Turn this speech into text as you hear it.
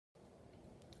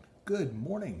Good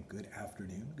morning, good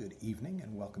afternoon, good evening,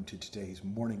 and welcome to today's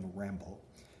morning ramble.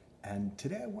 And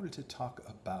today I wanted to talk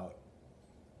about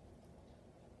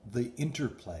the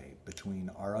interplay between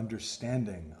our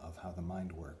understanding of how the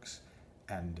mind works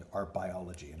and our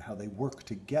biology and how they work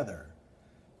together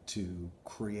to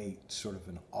create sort of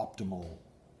an optimal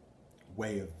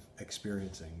way of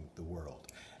experiencing the world.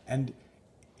 And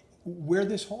where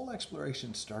this whole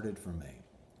exploration started for me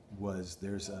was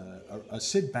there's a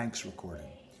Sid Banks recording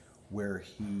where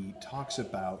he talks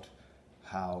about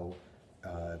how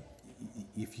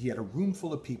if he had a room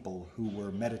full of people who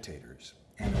were meditators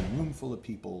and a room full of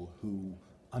people who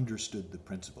understood the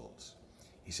principles,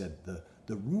 he said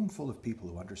the room full of people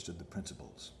who understood the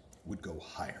principles would go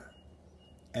higher.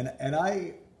 And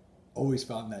I always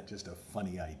found that just a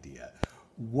funny idea.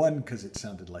 One, because it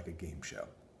sounded like a game show.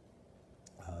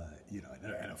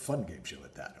 And a fun game show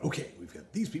at that. Okay, we've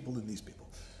got these people and these people.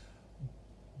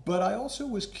 But I also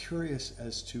was curious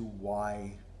as to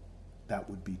why that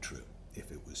would be true,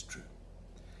 if it was true.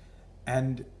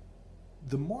 And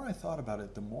the more I thought about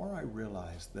it, the more I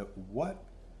realized that what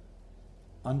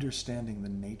understanding the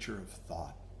nature of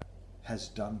thought has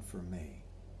done for me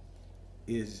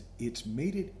is it's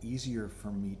made it easier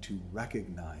for me to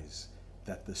recognize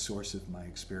that the source of my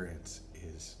experience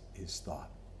is thought.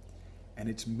 And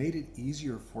it's made it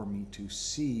easier for me to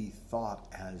see thought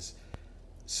as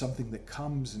something that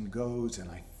comes and goes, and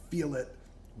I feel it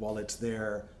while it's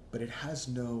there, but it has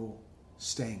no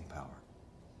staying power.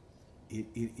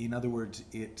 In other words,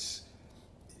 it's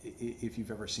if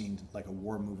you've ever seen like a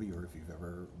war movie, or if you've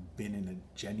ever been in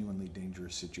a genuinely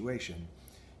dangerous situation,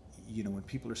 when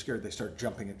people are scared, they start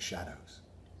jumping at shadows,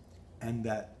 and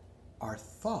that our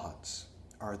thoughts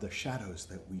are the shadows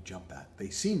that we jump at. They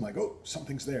seem like, oh,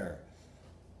 something's there,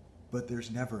 but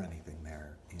there's never anything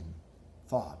there in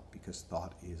thought, because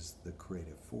thought is the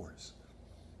creative force.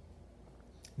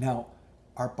 Now,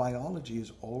 our biology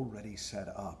is already set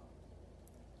up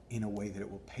in a way that it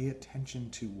will pay attention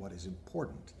to what is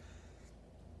important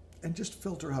and just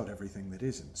filter out everything that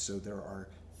isn't. So there are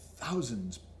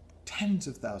thousands, tens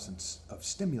of thousands of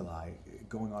stimuli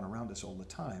going on around us all the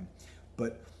time,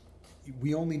 but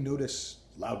we only notice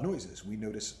loud noises, we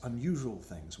notice unusual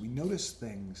things, we notice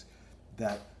things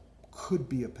that could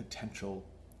be a potential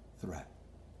threat.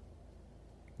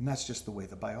 And that's just the way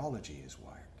the biology is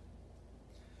wired.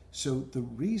 So the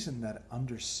reason that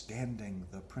understanding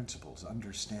the principles,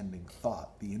 understanding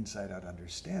thought, the inside-out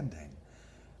understanding,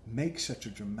 makes such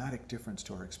a dramatic difference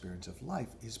to our experience of life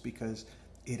is because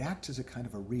it acts as a kind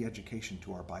of a re-education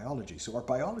to our biology. So our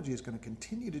biology is going to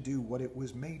continue to do what it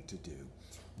was made to do,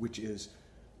 which is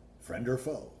friend or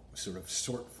foe,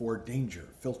 sort for danger,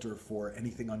 filter for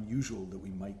anything unusual that we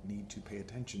might need to pay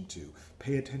attention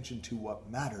to what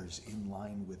matters in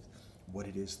line with what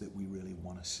it is that we really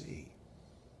want to see.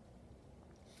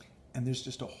 And there's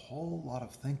just a whole lot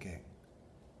of thinking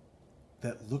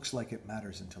that looks like it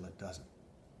matters until it doesn't.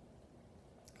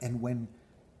 And when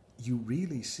you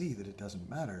really see that it doesn't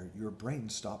matter, your brain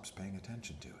stops paying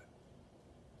attention to it.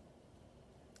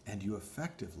 And you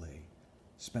effectively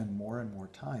spend more and more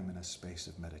time in a space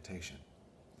of meditation,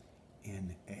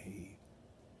 in a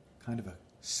kind of a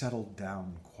settled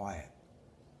down quiet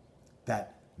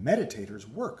that meditators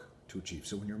work to achieve.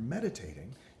 So when you're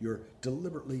meditating, you're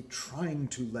deliberately trying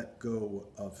to let go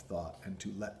of thought and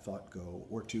to let thought go,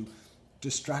 or to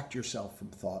distract yourself from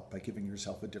thought by giving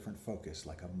yourself a different focus,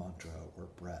 like a mantra or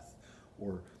breath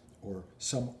or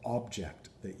some object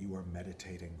that you are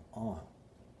meditating on.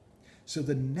 So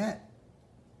the net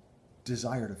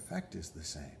desired effect is the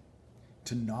same: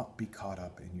 to not be caught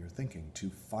up in your thinking,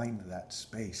 to find that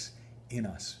space in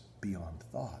us beyond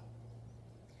thought.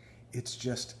 It's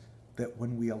just that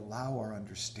when we allow our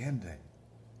understanding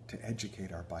to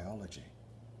educate our biology,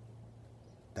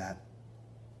 that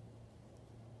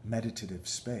meditative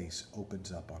space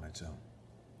opens up on its own.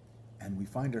 And we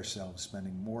find ourselves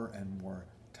spending more and more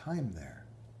time there,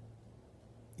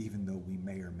 even though we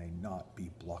may or may not be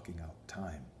blocking out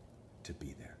time to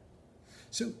be there.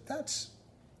 So that's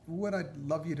what I'd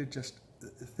love you to just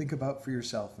think about for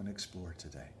yourself and explore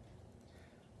today.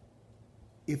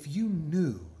 If you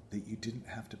knew that you didn't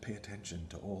have to pay attention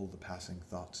to all the passing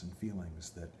thoughts and feelings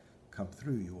that come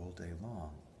through you all day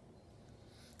long,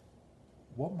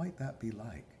 what might that be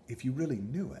like? If you really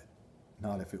knew it,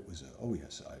 not if it was oh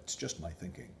yes, it's just my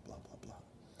thinking, blah, blah, blah.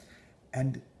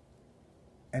 And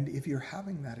if you're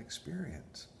having that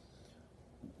experience,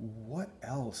 what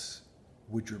else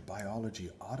would your biology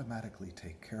automatically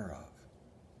take care of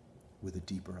with a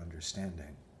deeper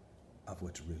understanding of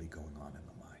what's really going on in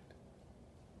the mind?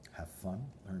 Have fun,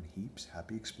 learn heaps,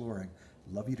 happy exploring.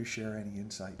 Love you to share any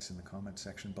insights in the comment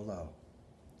section below,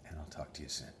 and I'll talk to you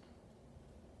soon.